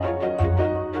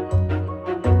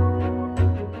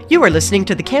You are listening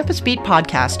to the Campus Beat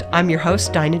podcast. I'm your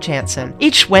host, Dinah Jansen.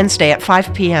 Each Wednesday at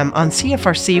 5 p.m. on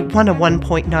CFRC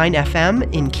 101.9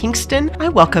 FM in Kingston, I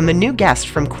welcome a new guest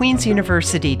from Queen's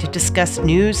University to discuss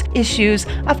news, issues,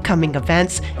 upcoming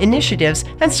events, initiatives,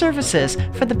 and services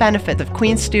for the benefit of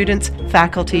Queen's students,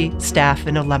 faculty, staff,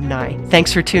 and alumni.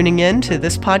 Thanks for tuning in to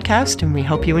this podcast, and we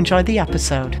hope you enjoy the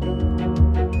episode.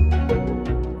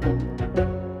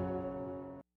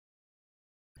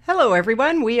 Hello,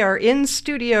 everyone. We are in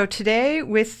studio today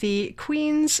with the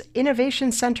Queen's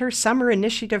Innovation Center Summer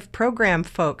Initiative Program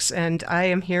folks, and I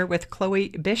am here with Chloe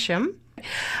Bisham.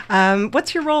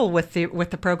 What's your role with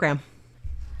the program?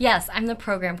 Yes, I'm the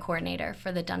program coordinator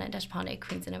for the Dunn-Edeshponde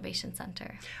Queen's Innovation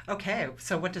Center. Okay,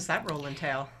 so what does that role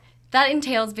entail? That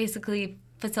entails basically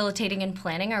facilitating and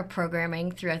planning our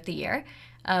programming throughout the year,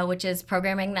 which is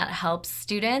programming that helps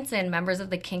students and members of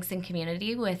the Kingston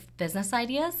community with business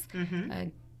ideas,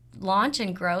 launch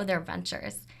and grow their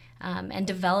ventures, and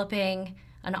developing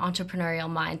an entrepreneurial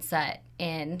mindset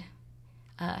in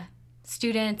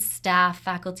students, staff,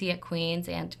 faculty at Queen's,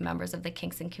 and members of the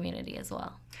Kingston community as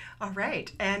well. All right.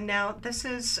 And now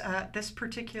this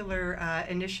particular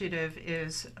initiative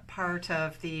is part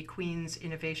of the Queen's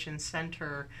Innovation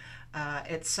Center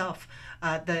itself,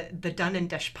 the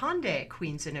Dunn-Edeshponde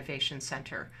Queen's Innovation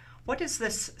Center. What is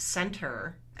this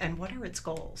center and what are its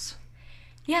goals?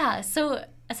 Yeah, so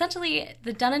essentially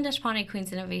the Dunn-Edeshponde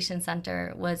Queen's Innovation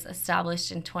Center was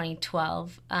established in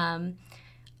 2012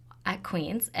 at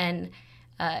Queen's, and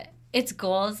its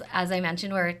goals, as I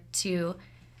mentioned, were to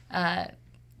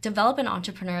develop an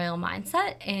entrepreneurial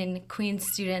mindset in Queen's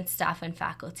students, staff, and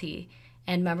faculty,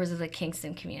 and members of the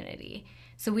Kingston community.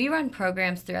 So we run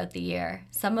programs throughout the year.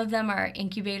 Some of them are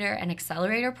incubator and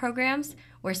accelerator programs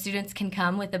where students can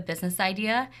come with a business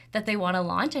idea that they want to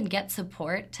launch and get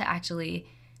support to actually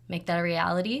make that a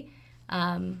reality.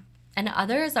 And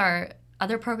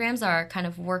other programs are kind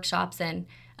of workshops and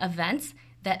events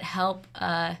that help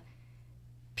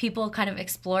people kind of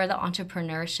explore the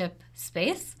entrepreneurship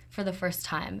space for the first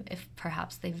time, if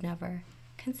perhaps they've never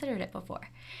considered it before.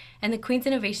 And the Queen's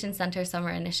Innovation Center Summer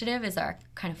Initiative is our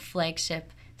kind of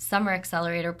flagship summer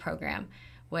accelerator program,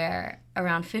 where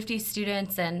around 50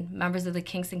 students and members of the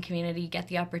Kingston community get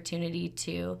the opportunity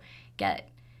to get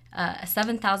a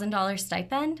 $7,000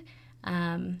 stipend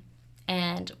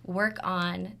and work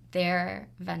on their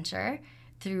venture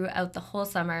throughout the whole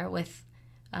summer with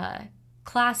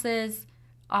classes,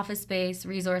 office space,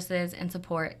 resources, and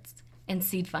supports, and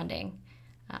seed funding.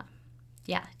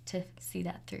 To see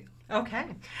that through. Okay.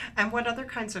 And what other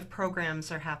kinds of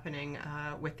programs are happening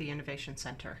with the Innovation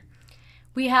Center?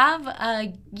 We have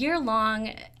a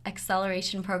year-long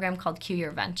acceleration program called Q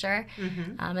Your Venture,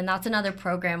 and that's another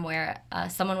program where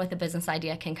someone with a business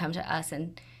idea can come to us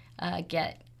and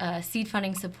get seed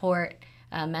funding support,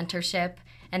 mentorship,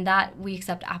 and that we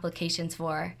accept applications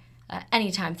for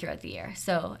anytime throughout the year.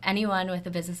 So anyone with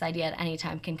a business idea at any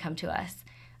time can come to us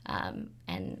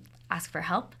and ask for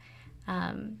help.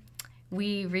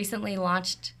 We recently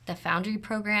launched the Foundry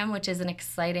program, which is an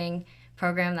exciting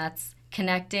program that's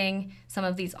connecting some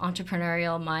of these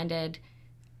entrepreneurially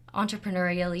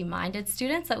minded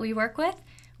students that we work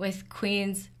with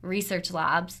Queen's research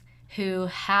labs who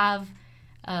have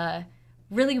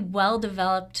really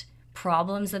well-developed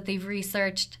problems that they've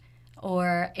researched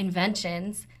or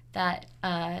inventions that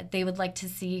they would like to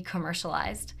see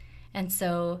commercialized. And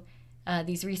so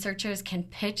these researchers can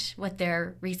pitch what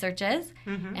their research is,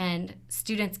 and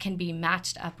students can be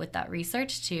matched up with that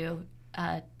research to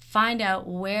find out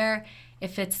where it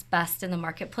fits best in the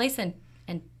marketplace and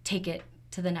take it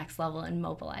to the next level and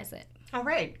mobilize it. All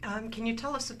right. Can you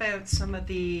tell us about some of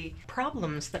the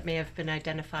problems that may have been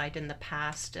identified in the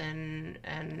past and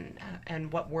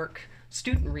what work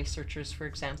student researchers, for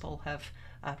example, have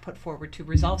put forward to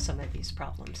resolve some of these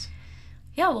problems?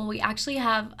 Yeah, well, we actually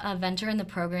have a venture in the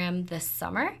program this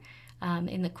summer,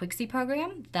 in the QUICSI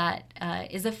program, that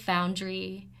is a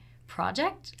Foundry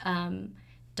project.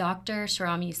 Dr.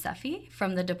 Shahram Yousefi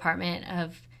from the Department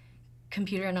of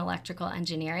Computer and Electrical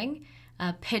Engineering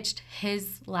pitched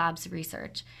his lab's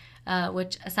research,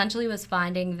 which essentially was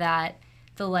finding that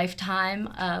the lifetime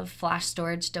of flash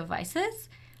storage devices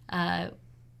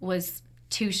was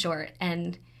too short,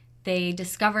 and they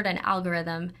discovered an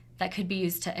algorithm that could be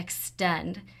used to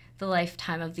extend the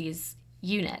lifetime of these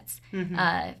units,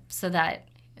 so that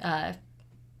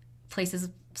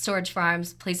storage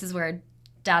farms, places where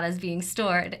data is being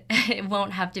stored, it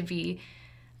won't have to be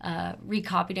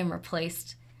recopied and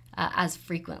replaced as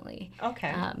frequently.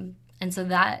 Okay. And so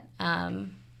that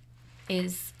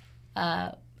is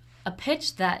a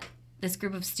pitch that this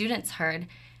group of students heard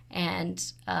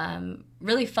and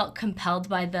really felt compelled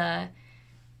by the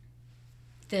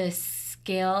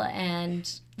scale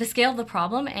of the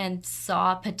problem, and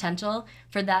saw potential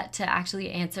for that to actually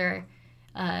answer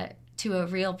to a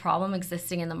real problem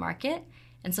existing in the market.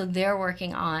 And so they're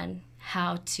working on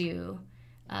how to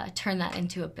turn that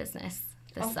into a business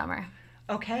this summer.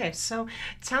 Okay, so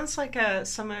it sounds like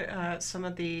some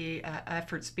of the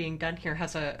efforts being done here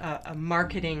has a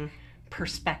marketing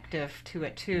perspective to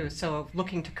it too. So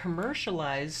looking to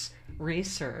commercialize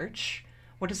research,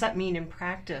 what does that mean in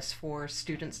practice for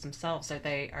students themselves? Are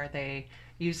they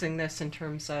using this in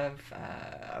terms of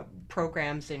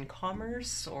programs in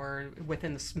commerce or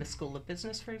within the Smith School of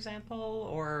Business, for example,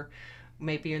 or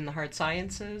maybe in the hard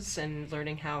sciences and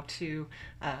learning how to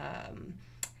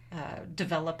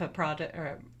develop a product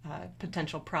or a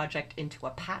potential project into a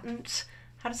patent?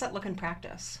 How does that look in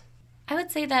practice? I would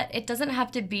say that it doesn't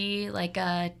have to be like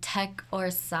a tech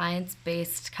or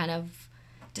science-based kind of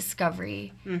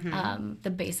discovery, the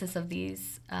basis of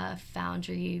these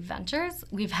Foundry ventures.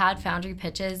 We've had Foundry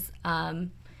pitches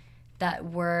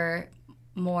that were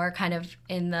more kind of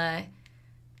in the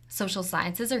social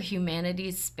sciences or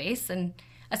humanities space, and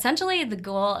essentially the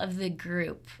goal of the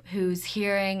group who's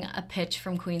hearing a pitch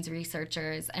from Queen's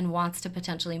researchers and wants to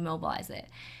potentially mobilize it.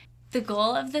 The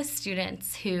goal of the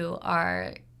students who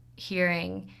are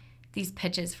hearing these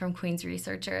pitches from Queen's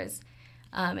researchers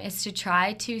is to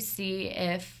try to see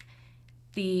if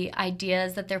the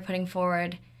ideas that they're putting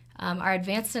forward are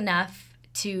advanced enough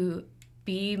to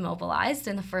be mobilized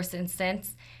in the first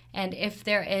instance, and if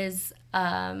there is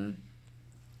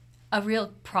a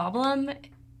real problem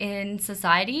in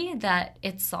society that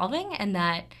it's solving, and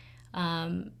that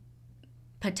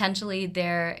potentially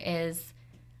there is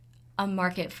a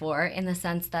market for, in the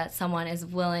sense that someone is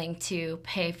willing to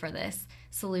pay for this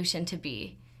solution to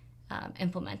be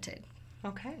implemented.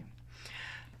 Okay.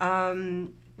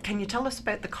 Can you tell us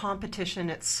about the competition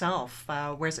itself?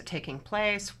 Where's it taking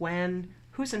place? When?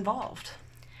 Who's involved?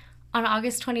 On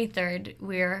August 23rd,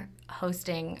 we're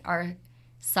hosting our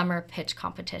summer pitch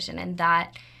competition, and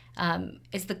that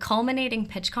is the culminating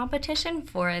pitch competition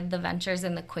for the ventures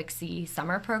in the QuickC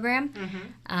summer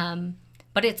program.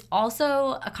 But it's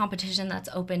also a competition that's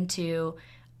open to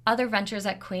other ventures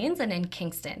at Queen's and in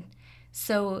Kingston.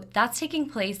 So that's taking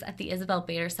place at the Isabel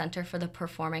Bader Center for the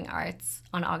Performing Arts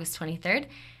on August 23rd.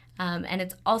 And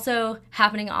it's also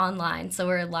happening online. So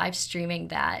we're live streaming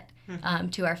that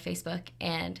to our Facebook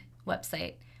and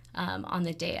website on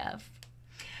the day of.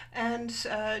 And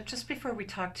just before we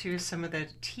talk to some of the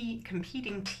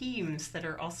competing teams that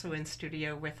are also in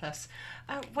studio with us,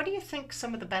 what do you think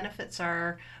some of the benefits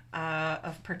are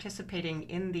of participating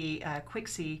in the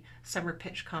QuickC Summer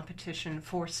Pitch Competition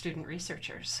for student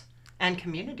researchers and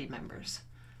community members?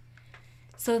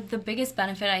 So the biggest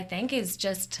benefit, I think, is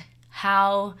just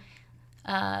how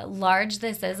large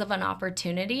this is of an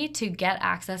opportunity to get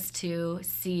access to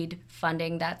seed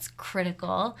funding that's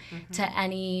critical to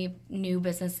any new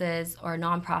businesses or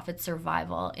nonprofit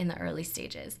survival in the early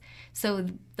stages. So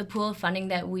the pool of funding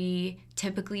that we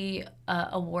typically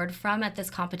award from at this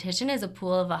competition is a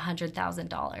pool of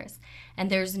 $100,000. And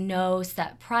there's no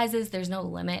set prizes, there's no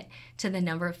limit to the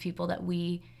number of people that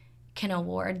we can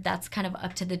award. That's kind of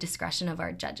up to the discretion of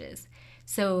our judges.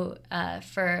 So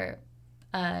for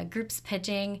groups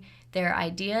pitching their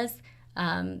ideas,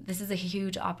 this is a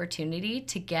huge opportunity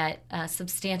to get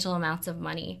substantial amounts of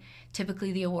money.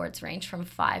 Typically, the awards range from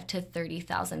 $5,000 to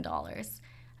 $30,000.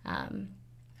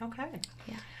 Okay.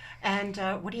 Yeah.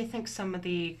 And what do you think some of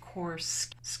the core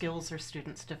skills are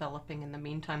students developing in the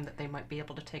meantime that they might be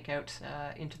able to take out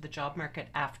into the job market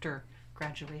after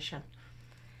graduation?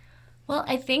 Well,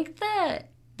 I think part of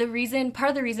the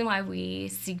reason why we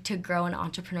seek to grow an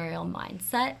entrepreneurial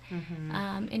mindset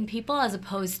in people, as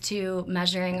opposed to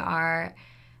measuring our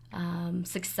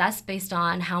success based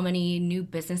on how many new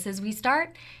businesses we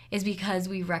start, is because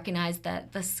we recognize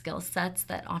that the skill sets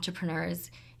that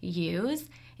entrepreneurs use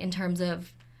in terms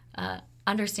of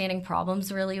understanding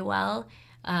problems really well,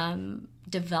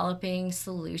 developing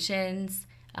solutions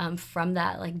from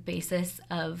that basis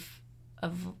of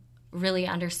really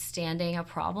understanding a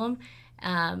problem,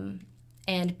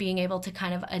 and being able to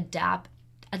kind of adapt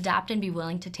and be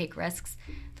willing to take risks.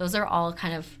 Those are all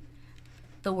kind of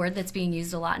the word that's being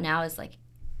used a lot now is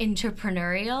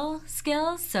entrepreneurial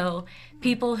skills. So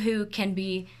people who can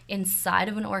be inside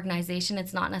of an organization,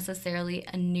 it's not necessarily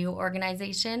a new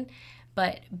organization,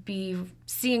 but be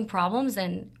seeing problems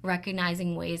and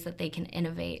recognizing ways that they can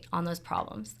innovate on those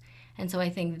problems. And so I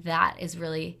think that is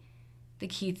really the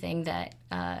key thing that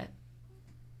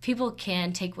people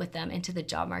can take with them into the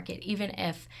job market, even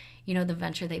if, the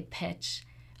venture they pitch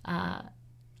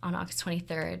on on August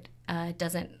 23rd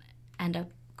doesn't end up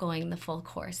going the full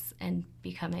course and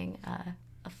becoming a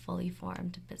fully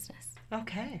formed business.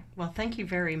 Okay, well, thank you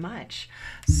very much.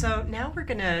 So now we're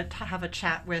going to have a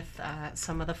chat with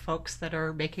some of the folks that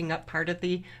are making up part of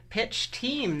the pitch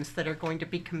teams that are going to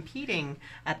be competing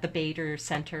at the Bader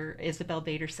Center, Isabel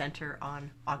Bader Center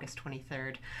on August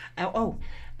 23rd.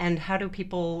 And how do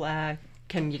people,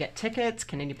 can you get tickets?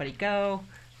 Can anybody go?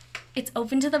 It's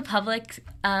open to the public.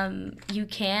 You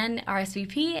can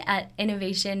RSVP at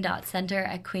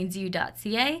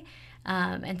innovation.center@queensu.ca.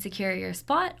 And secure your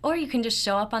spot, or you can just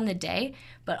show up on the day.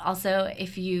 But also,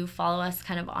 if you follow us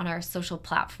kind of on our social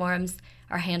platforms,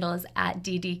 our handle is at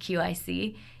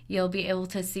DDQIC, you'll be able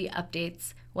to see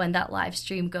updates when that live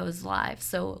stream goes live.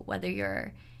 So whether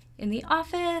you're in the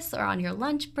office or on your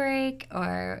lunch break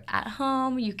or at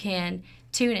home, you can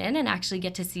tune in and actually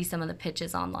get to see some of the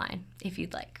pitches online if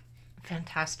you'd like.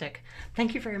 Fantastic.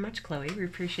 Thank you very much, Chloe. We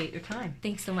appreciate your time.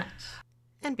 Thanks so much.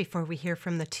 And before we hear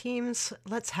from the teams,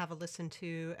 let's have a listen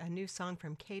to a new song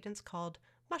from Cadence called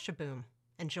Mushaboom.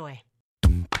 Enjoy.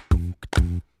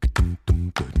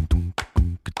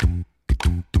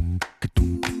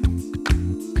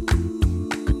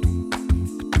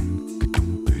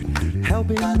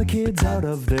 Helping the kids out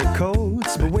of their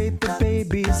coats, but wait, the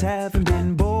babies haven't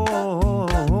been born.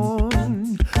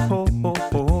 Oh, oh,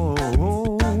 oh,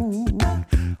 oh.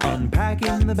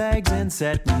 Unpacking the bags and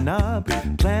setting up,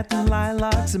 planting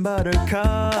lilacs and buttercups.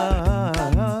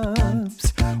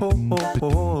 Oh, oh,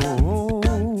 oh, oh.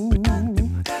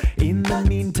 In the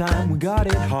meantime, we got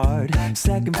it hard,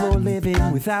 second floor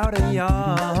living without a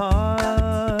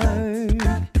yard.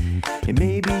 It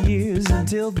may be years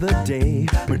until the day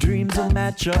my dreams will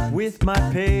match up with my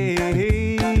pay.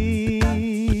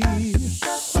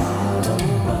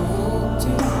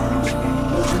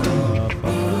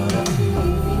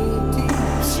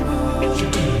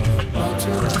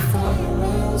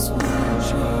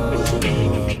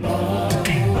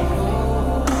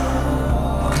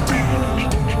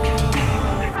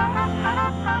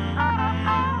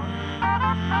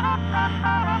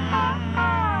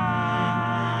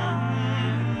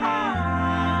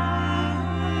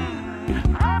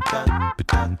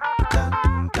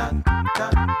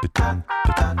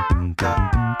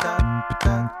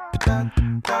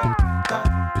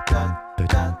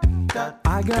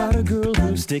 I got a girl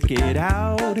who'll stick it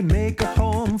out and make a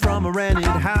home from a rented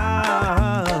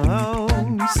house.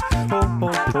 Oh,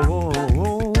 oh, oh,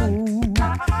 oh.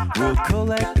 We'll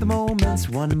collect the moments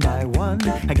one by one.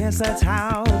 I guess that's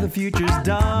how the future's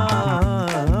done.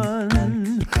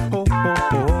 Oh, oh,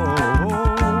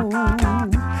 oh, oh.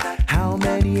 How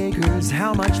many acres,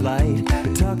 how much light,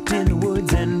 tucked in the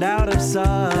woods and out of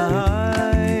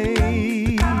sight.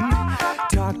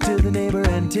 Talk to the neighbor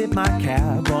and tip my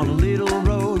cap on a little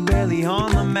road barely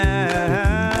on the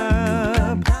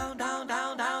map. Down, down,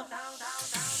 down, down, down, down, down.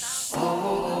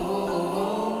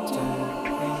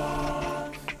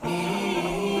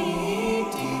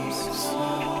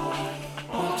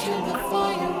 Watching the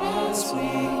fire as we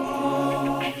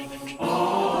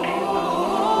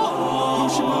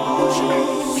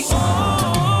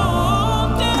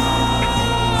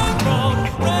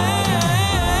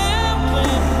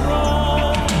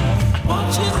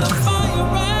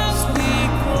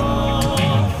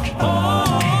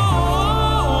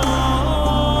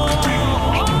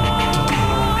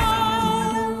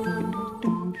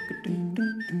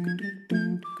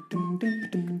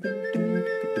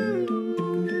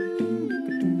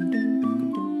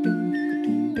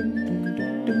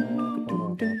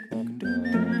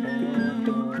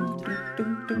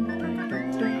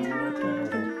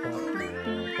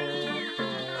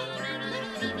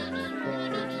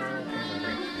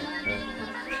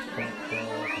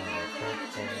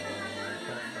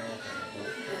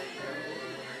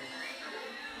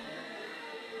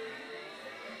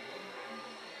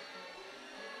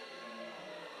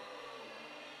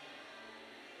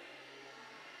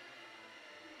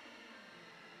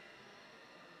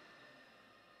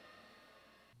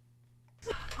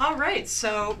All right,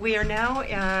 so we are now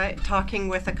talking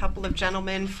with a couple of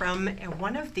gentlemen from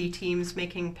one of the teams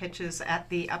making pitches at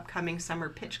the upcoming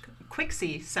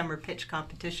Quixie Summer Pitch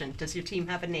Competition. Does your team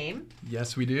have a name?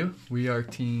 Yes, we do. We are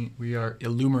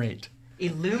Illumerate.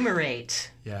 Illumerate.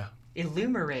 Yeah.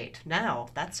 Illumerate. Now,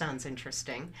 that sounds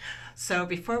interesting. So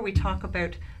before we talk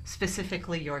about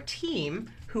specifically your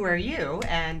team, who are you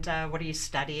and what are you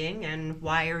studying and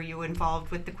why are you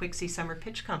involved with the Quixie Summer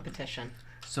Pitch Competition?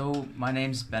 So my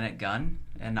name's Bennett Gunn,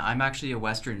 and I'm actually a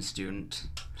Western student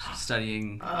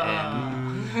studying. Boo,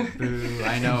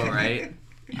 I know, right?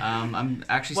 I'm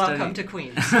actually Welcome studying. to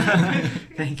Queens.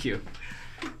 Thank you.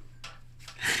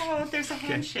 Oh, there's a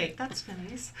handshake. That's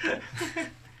nice.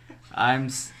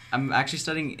 I'm actually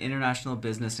studying international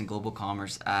business and global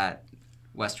commerce at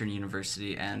Western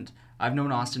University, and I've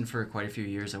known Austin for quite a few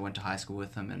years. I went to high school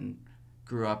with him and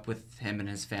grew up with him and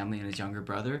his family and his younger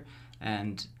brother.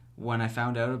 And when I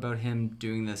found out about him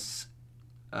doing this,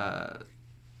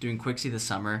 doing Quixie this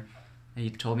summer, he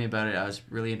told me about it. I was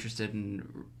really interested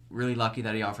and really lucky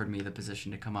that he offered me the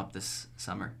position to come up this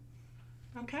summer.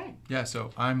 Okay. Yeah,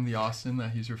 so I'm the Austin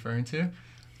that he's referring to.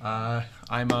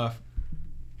 I'm a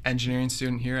engineering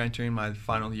student here, entering my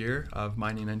final year of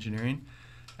mining engineering.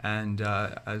 And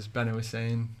as Bennett was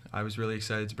saying, I was really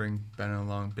excited to bring Bennett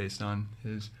along based on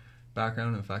his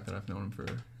background and the fact that I've known him for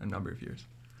a number of years.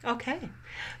 Okay.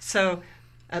 So,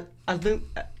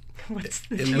 what's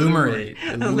the Illumerate.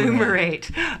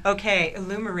 Illumerate. Okay,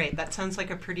 Illumerate. That sounds like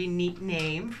a pretty neat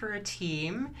name for a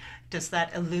team. Does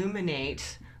that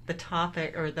illuminate the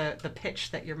topic or the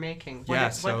pitch that you're making?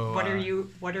 What are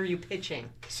you pitching?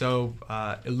 So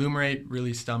Illumerate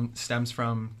really stems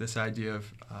from this idea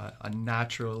of a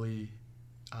naturally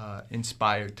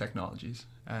inspired technologies.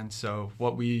 And so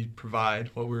what we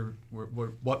provide, what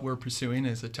we're pursuing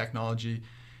is a technology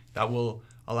that will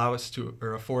allow us to,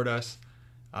 or afford us,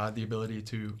 the ability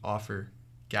to offer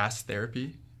gas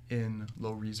therapy in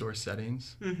low resource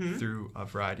settings through a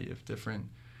variety of different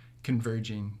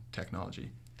converging technology.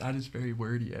 That is very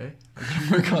wordy, eh? I can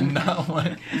work on that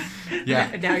one.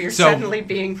 Yeah. Now you're suddenly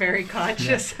being very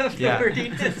conscious of the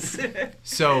wordiness.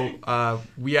 So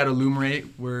we at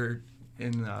Illumerate, we're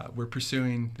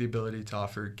pursuing the ability to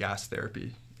offer gas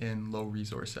therapy in low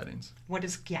resource settings. What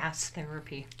is gas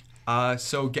therapy?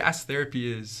 So gas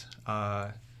therapy is,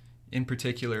 in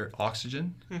particular,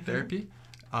 oxygen therapy.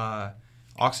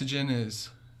 Oxygen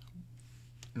is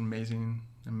an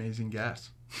amazing gas.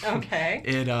 Okay.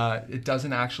 It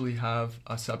doesn't actually have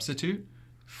a substitute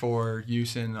for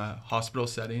use in a hospital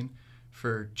setting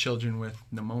for children with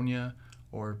pneumonia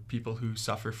or people who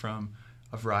suffer from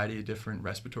a variety of different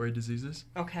respiratory diseases.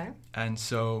 Okay. And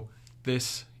so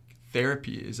this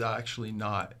therapy is actually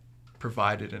not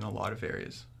provided in a lot of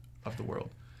areas of the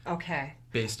world. Okay.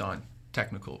 Based on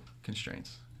technical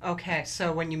constraints. Okay,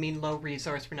 so when you mean low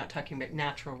resource, we're not talking about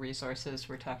natural resources.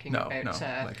 We're talking about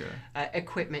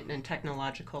equipment and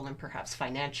technological and perhaps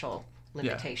financial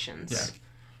limitations.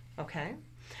 Yeah. Okay.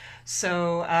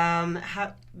 So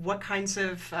what kinds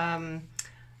of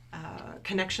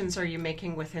connections are you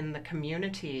making within the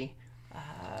community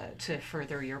to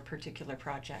further your particular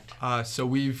project? So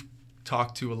we've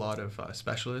talked to a lot of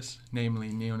specialists,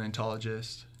 namely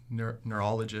neonatologists,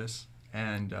 neurologists,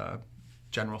 and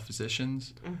general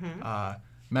physicians,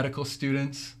 medical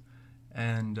students,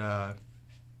 and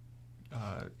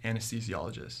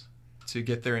anesthesiologists to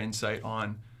get their insight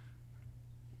on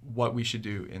what we should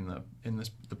do in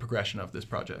the progression of this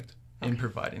project in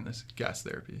providing this gas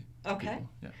therapy. Okay. People.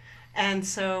 Yeah. And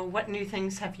so what new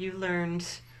things have you learned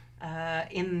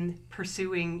in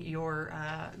pursuing your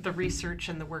the research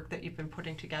and the work that you've been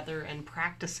putting together and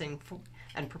practicing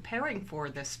and preparing for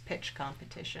this pitch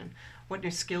competition? What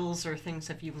new skills or things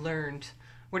have you learned?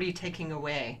 What are you taking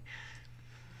away?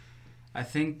 I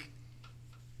think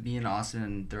me and Austin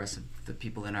and the rest of the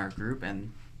people in our group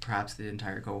and perhaps the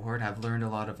entire cohort have learned a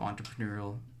lot of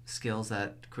entrepreneurial skills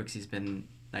that Quixie's been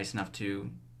nice enough to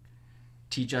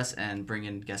teach us and bring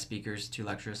in guest speakers to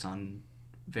lecture us on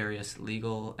various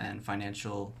legal and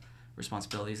financial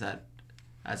responsibilities that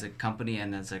as a company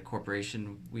and as a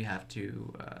corporation we have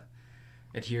to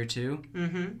adhere to,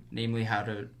 namely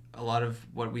a lot of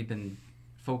what we've been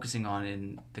focusing on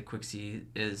in the Quixie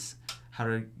is how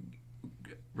to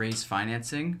raise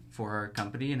financing for our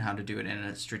company and how to do it in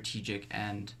a strategic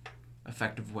and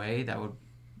effective way that would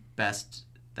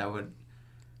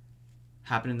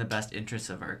happen in the best interests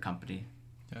of our company.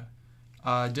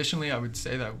 Yeah. Additionally, I would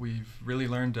say that we've really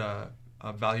learned a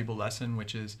valuable lesson,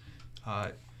 which is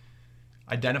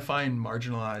identifying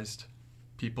marginalized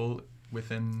people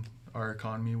within our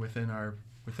economy, within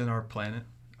our planet.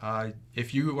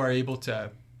 If you are able to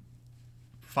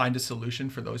find a solution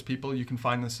for those people, you can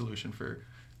find the solution for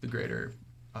the greater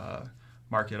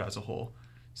market as a whole.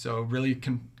 So really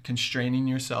constraining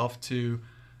yourself to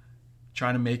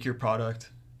trying to make your product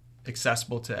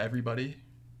accessible to everybody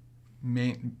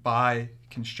by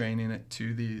constraining it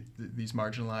to these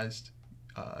marginalized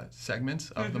segments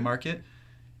of the market,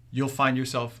 you'll find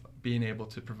yourself being able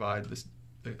to provide this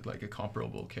like a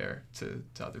comparable care to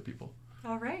other people.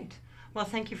 All right. Well,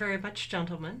 thank you very much,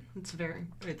 gentlemen.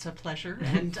 It's a pleasure.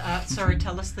 And sorry,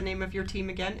 tell us the name of your team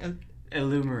again.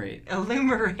 Illumerate.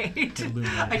 Illumerate.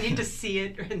 Illuminate. I need to see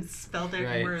it in spelled out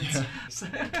Right. words.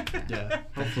 Yeah.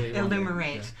 Hopefully. one day.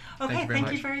 Illumerate. Yeah. Okay, thank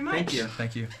you much. very much. Thank you.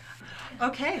 Thank you.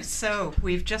 Okay, so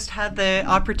we've just had the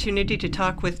opportunity to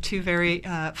talk with two very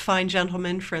fine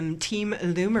gentlemen from Team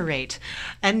Illumerate.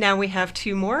 And now we have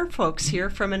two more folks here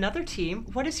from another team.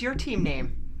 What is your team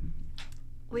name?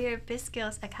 We are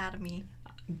BizSkills Academy.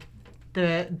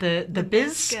 The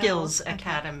Biz Skills Skills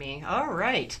Academy. All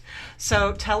right.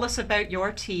 So tell us about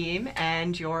your team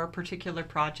and your particular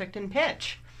project and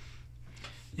pitch.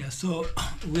 Yeah, so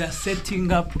we are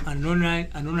setting up an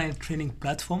online training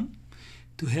platform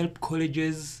to help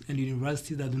colleges and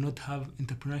universities that do not have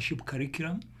entrepreneurship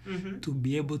curriculum to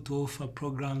be able to offer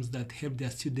programs that help their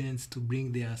students to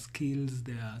bring their skills,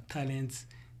 their talents,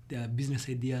 their business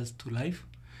ideas to life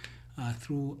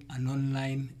through an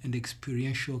online and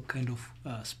experiential kind of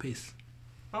space.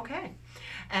 Okay.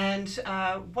 And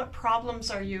what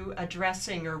problems are you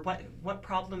addressing, or what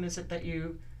problem is it that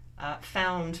you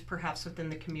found perhaps within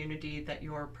the community that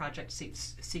your project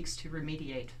seeks to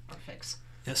remediate or fix?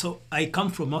 Yeah, so I come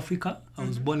from Africa. I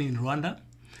was born in Rwanda,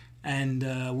 and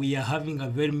we are having a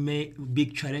very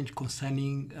big challenge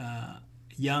concerning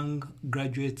young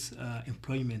graduates'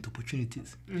 employment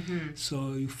opportunities.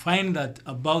 So you find that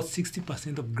about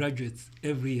 60% of graduates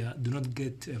every year do not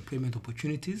get employment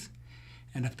opportunities,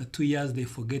 and after 2 years they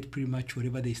forget pretty much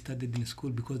whatever they studied in school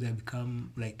because they have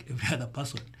become like every other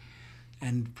person.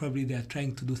 And probably they are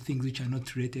trying to do things which are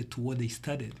not related to what they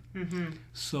studied.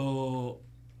 So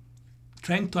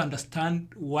trying to understand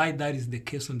why that is the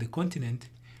case on the continent,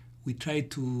 we try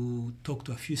to talk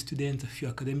to a few students, a few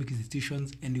academic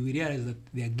institutions, and we realize that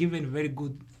they are given very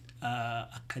good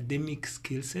academic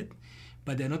skill set,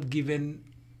 but they're not given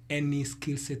any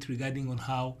skill set regarding on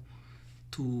how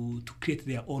to create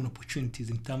their own opportunities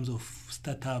in terms of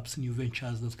startups, new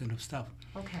ventures, those kind of stuff.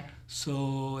 Okay.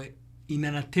 So in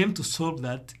an attempt to solve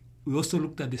that, we also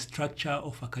looked at the structure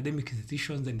of academic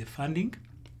institutions and the funding.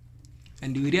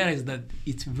 And we realized that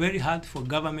it's very hard for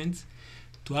governments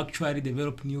to actually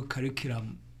develop new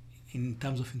curriculum in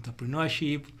terms of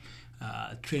entrepreneurship,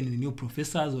 training new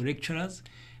professors or lecturers.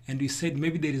 And we said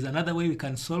maybe there is another way we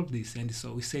can solve this. And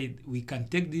so we said we can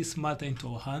take this matter into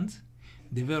our hands,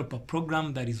 develop a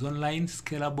program that is online,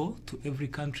 scalable to every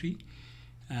country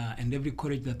and every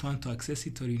college that want to access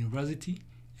it or university,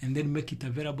 and then make it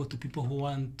available to people who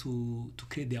want to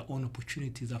create their own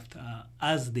opportunities after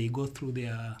as they go through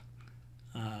their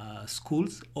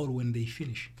schools or when they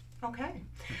finish. Okay.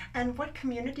 And what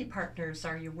community partners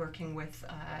are you working with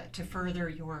to further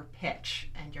your pitch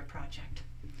and your project?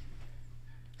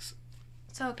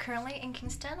 So currently in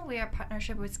Kingston, we are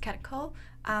partnership with KEDCO,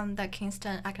 the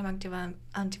Kingston Economic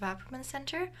Development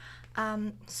Center.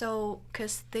 So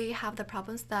because they have the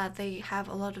problems that they have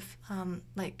a lot of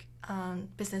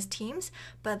business teams,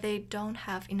 but they don't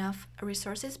have enough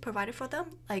resources provided for them.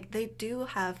 Like they do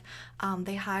have,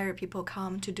 they hire people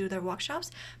come to do their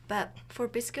workshops, but for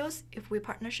BizSkills, if we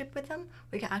partnership with them,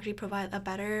 we can actually provide a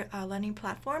better learning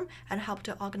platform and help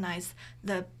to organize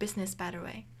the business better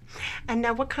way. And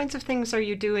now what kinds of things are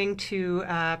you doing to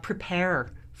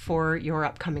prepare for your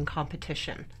upcoming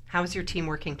competition? How is your team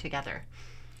working together?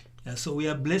 Yeah, so we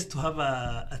are blessed to have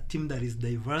a team that is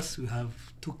diverse. We have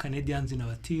 2 Canadians in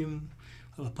our team,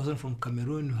 we have a person from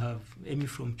Cameroon, we have Amy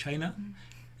from China,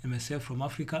 and myself from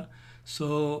Africa.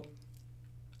 So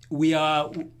we are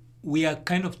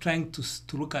kind of trying to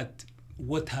look at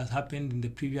what has happened in the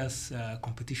previous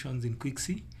competitions in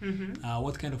Quixi,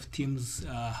 what kind of teams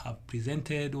have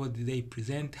presented, what did they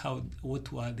present,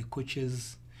 what were the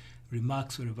coaches'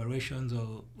 remarks or evaluations,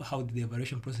 or how did the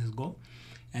evaluation process go,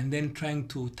 and then trying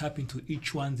to tap into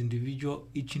each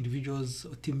individual's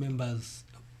or team member's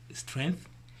strength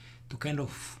to kind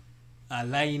of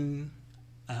align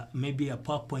maybe a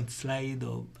PowerPoint slide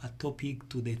or a topic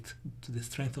to the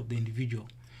strength of the individual.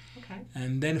 Okay.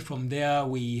 And then from there,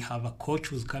 we have a coach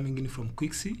who's coming in from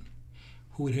Quixi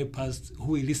who will help us,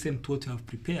 who will listen to what we have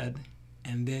prepared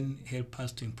and then help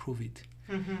us to improve it.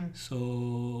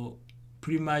 So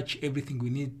pretty much everything we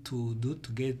need to do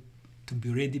to be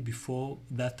ready before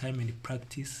that time and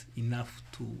practice enough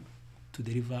to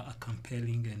deliver a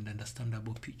compelling and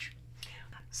understandable pitch.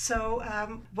 So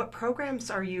what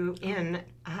programs are you in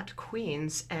at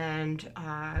Queen's, and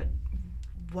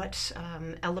what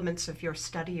elements of your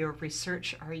study or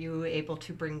research are you able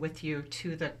to bring with you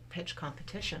to the pitch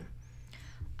competition?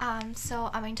 So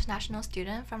I'm an international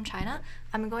student from China.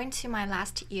 I'm going to my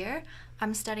last year.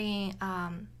 I'm studying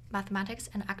mathematics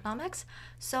and economics.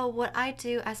 So what I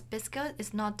do as BizSkills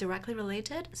is not directly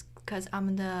related. because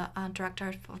I'm the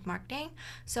director of marketing.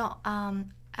 So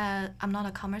I'm not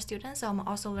a commerce student, so I'm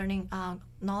also learning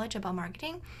knowledge about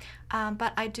marketing.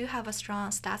 But I do have a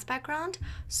strong stats background,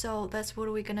 so that's what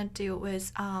we're gonna do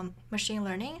with machine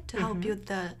learning to help build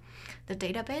the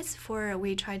database for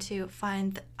we try to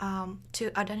find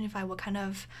to identify what kind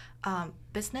of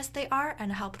business they are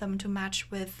and help them to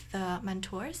match with the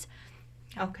mentors.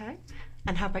 Okay.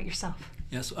 And how about yourself?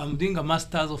 Yeah, so I'm doing a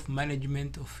Master's of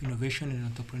Management of Innovation and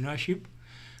Entrepreneurship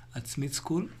at Smith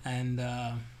School, and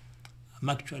I've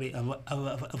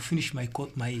finished my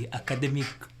academic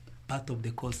part of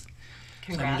the course.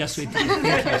 Congrats. So I'm just waiting.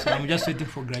 Thank you. So I'm just waiting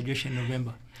for graduation in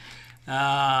November.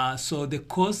 So the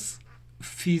course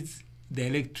feeds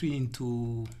directly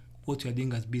into what you're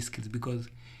doing as B-Skills, because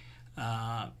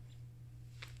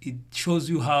it shows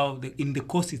you how, in the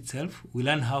course itself, we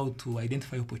learn how to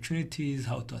identify opportunities,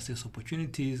 how to assess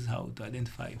opportunities, how to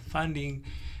identify funding,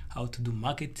 how to do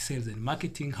sales and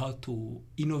marketing, how to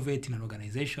innovate in an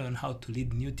organization, how to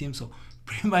lead new teams. So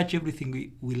pretty much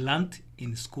everything we learned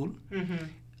in school,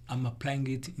 I'm applying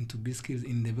it into B-Skills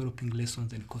in developing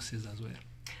lessons and courses as well.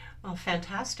 Well,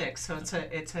 fantastic. So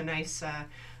it's a nice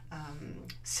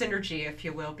synergy, if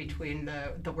you will, between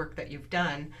the work that you've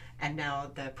done and now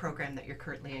the program that you're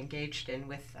currently engaged in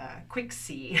with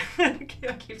QuickSee. I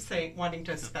keep wanting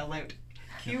to spell out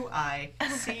QICSI.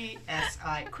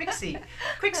 QuickSee.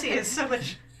 QuickSee is so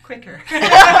much quicker.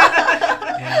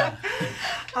 Yeah.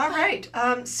 All right.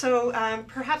 So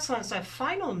perhaps on a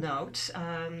final note,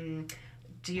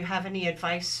 do you have any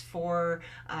advice for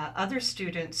other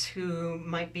students who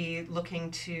might be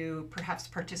looking to perhaps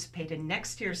participate in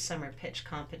next year's summer pitch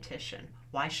competition?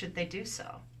 Why should they do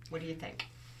so? What do you think?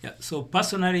 Yeah, so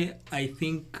personally, I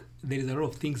think there is a lot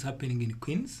of things happening in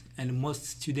Queens, and most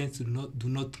students do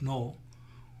not know.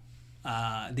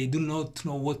 They do not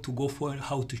know what to go for,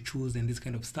 how to choose, and this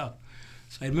kind of stuff.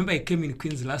 So I remember I came in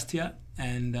Queens last year,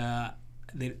 and I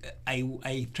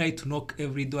tried to knock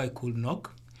every door I could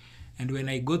knock. And when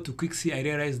I go to QuickSee, I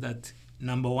realized that,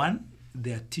 number one,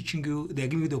 they are giving you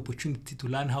the opportunity to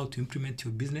learn how to implement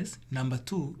your business. Number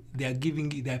two, they are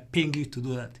paying you to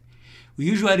do that. We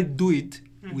usually do it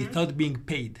without being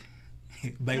paid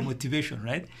by motivation,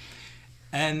 right?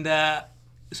 And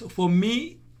so for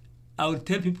me, I would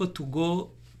tell people to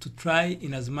go to try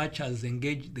in as much as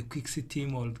engage the QuickSee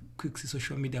team or QuickSee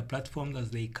social media platforms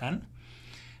as they can,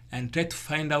 and try to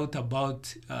find out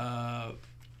about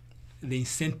the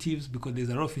incentives, because there's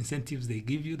a lot of incentives they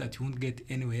give you that you won't get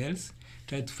anywhere else.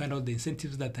 Try to find out the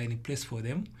incentives that are in place for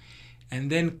them, and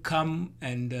then come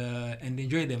and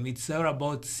enjoy them. It's all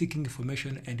about seeking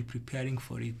information and preparing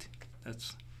for it.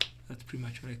 That's pretty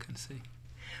much what I can say.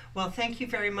 Well, thank you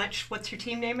very much. What's your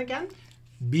team name again?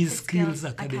 B-Skills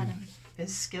Academy.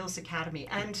 B-Skills Academy.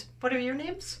 And what are your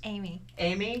names? Amy.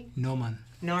 Amy. Norman.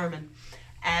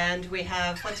 And we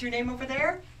have, what's your name over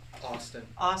there?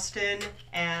 Austin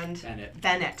and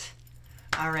Bennett.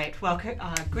 All right. Well,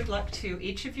 good luck to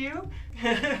each of you.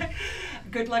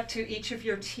 Good luck to each of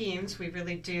your teams. We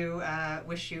really do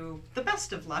wish you the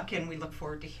best of luck, and we look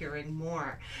forward to hearing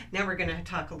more. Now we're going to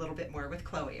talk a little bit more with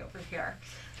Chloe over here.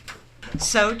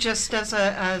 So just as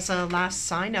a last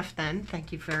sign-off then,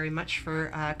 thank you very much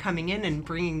for coming in and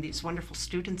bringing these wonderful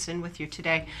students in with you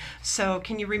today. So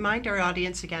can you remind our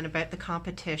audience again about the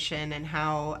competition and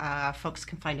how folks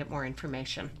can find out more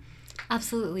information?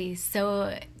 Absolutely.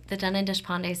 So the Dun &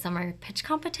 Dishpande Summer Pitch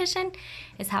Competition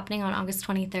is happening on August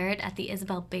 23rd at the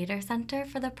Isabel Bader Center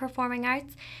for the Performing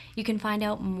Arts. You can find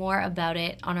out more about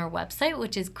it on our website,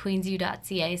 which is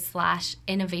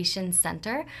queensu.ca/innovation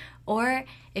center. Or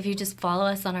if you just follow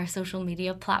us on our social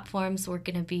media platforms, we're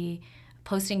going to be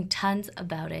posting tons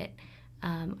about it.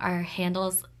 Our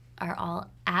handles are all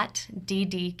at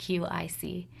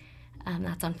DDQIC.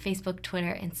 That's on Facebook,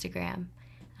 Twitter, Instagram.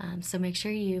 So make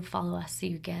sure you follow us so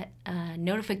you get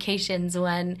notifications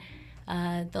when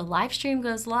the live stream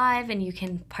goes live, and you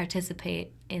can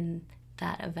participate in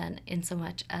that event in so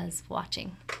much as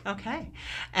watching. Okay.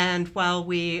 And while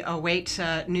we await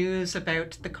news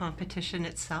about the competition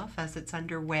itself as it's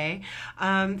underway,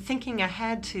 thinking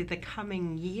ahead to the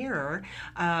coming year,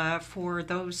 for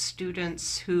those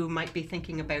students who might be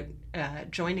thinking about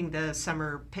joining the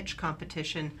summer pitch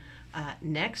competition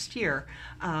next year,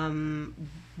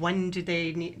 when do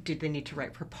they need to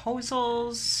write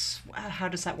proposals? How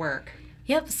does that work?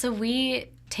 Yep. So we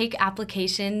take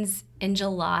applications in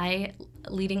July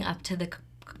leading up to the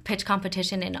pitch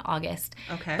competition in August.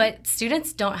 Okay. But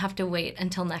students don't have to wait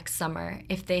until next summer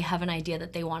if they have an idea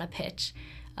that they want to pitch.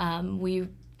 We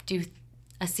do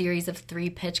a series of 3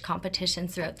 pitch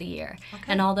competitions throughout the year. Okay.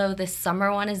 And although this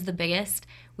summer one is the biggest,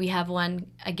 we have one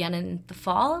again in the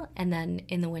fall and then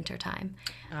in the winter time.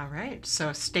 All right,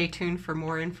 so stay tuned for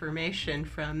more information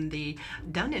from the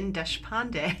Dun &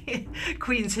 Deshpande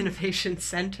Queen's Innovation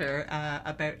Center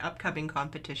about upcoming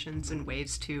competitions and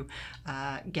ways to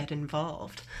get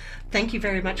involved. Thank you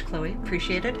very much, Chloe.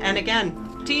 Appreciate it. And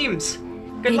again, teams,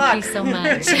 good luck. Thank you so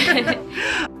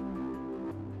much.